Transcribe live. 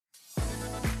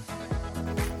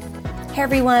Hey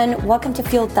everyone, welcome to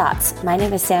Fueled Thoughts. My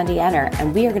name is Sandy Enner,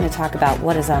 and we are going to talk about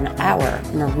what is on our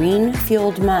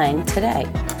marine-fueled mind today.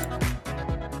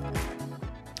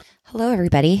 Hello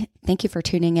everybody. Thank you for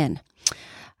tuning in.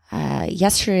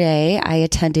 Yesterday, I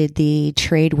attended the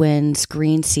Tradewinds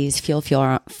Green Seas Fuel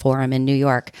Forum in New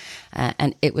York,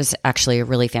 and it was actually a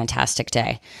really fantastic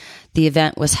day. The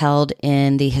event was held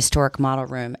in the historic model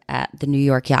room at the New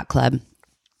York Yacht Club.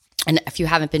 And if you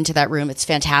haven't been to that room, it's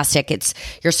fantastic.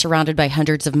 You're surrounded by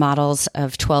hundreds of models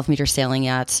of 12-meter sailing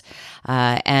yachts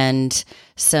and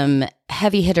some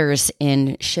heavy hitters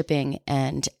in shipping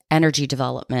and energy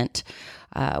development.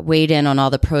 Weighed in on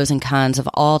all the pros and cons of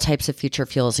all types of future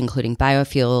fuels, including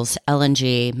biofuels,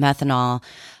 LNG, methanol,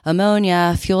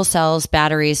 ammonia, fuel cells,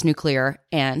 batteries, nuclear,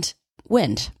 and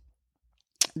wind.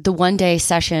 The one-day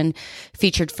session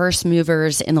featured first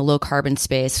movers in the low-carbon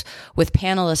space, with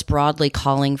panelists broadly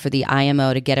calling for the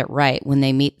IMO to get it right when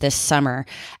they meet this summer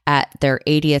at their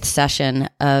 80th session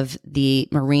of the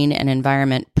Marine and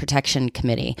Environment Protection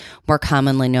Committee, more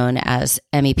commonly known as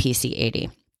MEPC 80.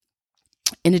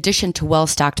 In addition to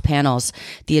well-stocked panels,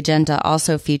 the agenda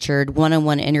also featured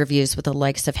one-on-one interviews with the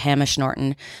likes of Hamish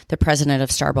Norton, the president of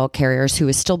Starbulk Carriers, who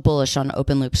is still bullish on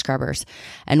open-loop scrubbers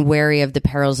and wary of the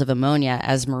perils of ammonia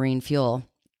as marine fuel,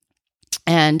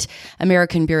 and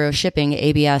American Bureau of Shipping,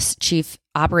 ABS Chief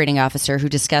Operating Officer, who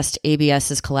discussed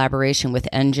ABS's collaboration with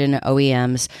engine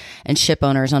OEMs and ship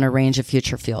owners on a range of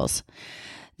future fuels.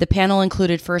 The panel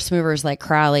included first movers like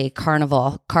Crowley,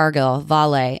 Carnival, Cargill,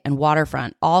 Vale, and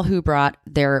Waterfront, all who brought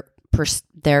their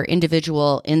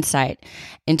individual insight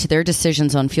into their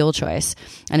decisions on fuel choice,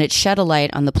 and it shed a light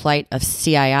on the plight of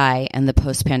CII and the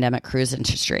post-pandemic cruise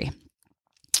industry.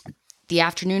 The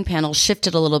afternoon panel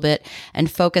shifted a little bit and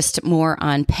focused more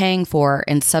on paying for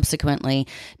and subsequently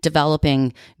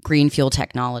developing green fuel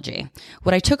technology.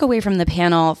 What I took away from the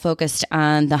panel focused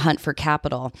on the hunt for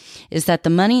capital is that the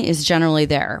money is generally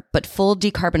there, but full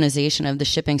decarbonization of the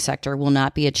shipping sector will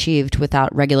not be achieved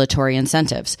without regulatory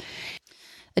incentives.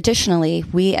 Additionally,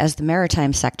 we as the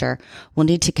maritime sector will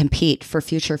need to compete for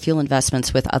future fuel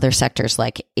investments with other sectors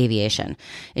like aviation.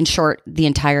 In short, the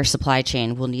entire supply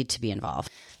chain will need to be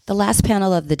involved. The last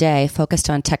panel of the day focused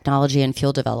on technology and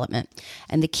fuel development.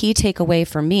 And the key takeaway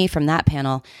for me from that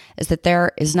panel is that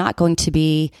there is not going to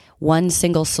be one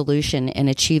single solution in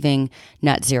achieving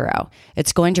net zero.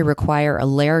 It's going to require a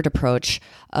layered approach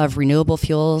of renewable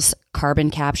fuels, carbon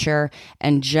capture,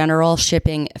 and general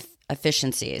shipping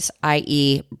efficiencies,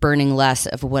 i.e. burning less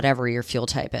of whatever your fuel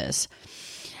type is.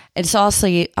 It's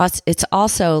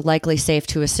also likely safe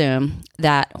to assume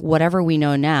that whatever we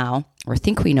know now, or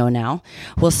think we know now,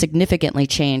 will significantly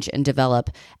change and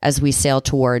develop as we sail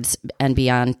towards and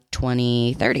beyond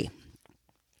 2030.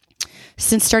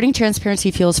 Since starting Transparency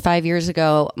Fuels 5 years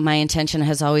ago, my intention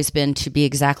has always been to be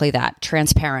exactly that,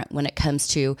 transparent when it comes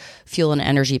to fuel and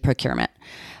energy procurement.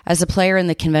 As a player in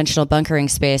the conventional bunkering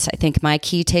space, I think my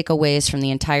key takeaways from the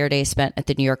entire day spent at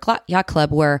the New York Yacht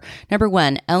Club were, number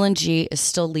one, LNG is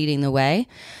still leading the way.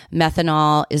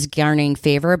 Methanol is garnering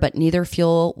favor, but neither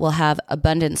fuel will have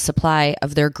abundant supply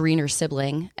of their greener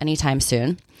sibling anytime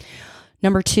soon.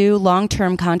 Number two,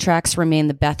 long-term contracts remain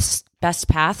the best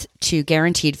path to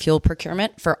guaranteed fuel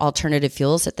procurement for alternative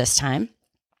fuels at this time.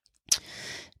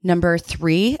 Number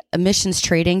three, emissions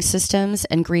trading systems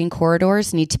and green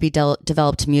corridors need to be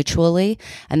developed mutually,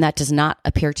 and that does not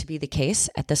appear to be the case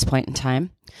at this point in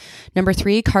time. Number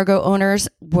three, cargo owners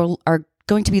are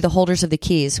going to be the holders of the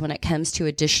keys when it comes to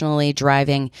additionally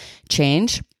driving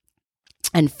change.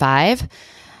 And five,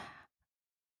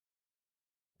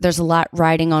 there's a lot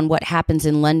riding on what happens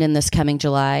in London this coming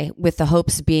July, with the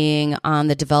hopes being on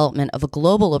the development of a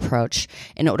global approach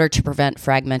in order to prevent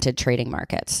fragmented trading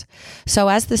markets. So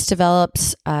as this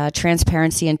develops,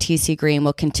 Transparency and TC Green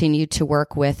will continue to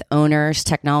work with owners,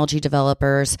 technology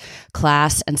developers,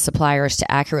 class, and suppliers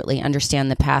to accurately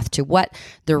understand the path to what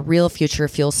the real future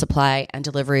fuel supply and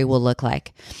delivery will look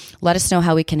like. Let us know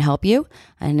how we can help you.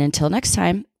 And until next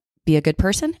time, be a good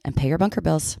person and pay your bunker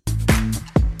bills.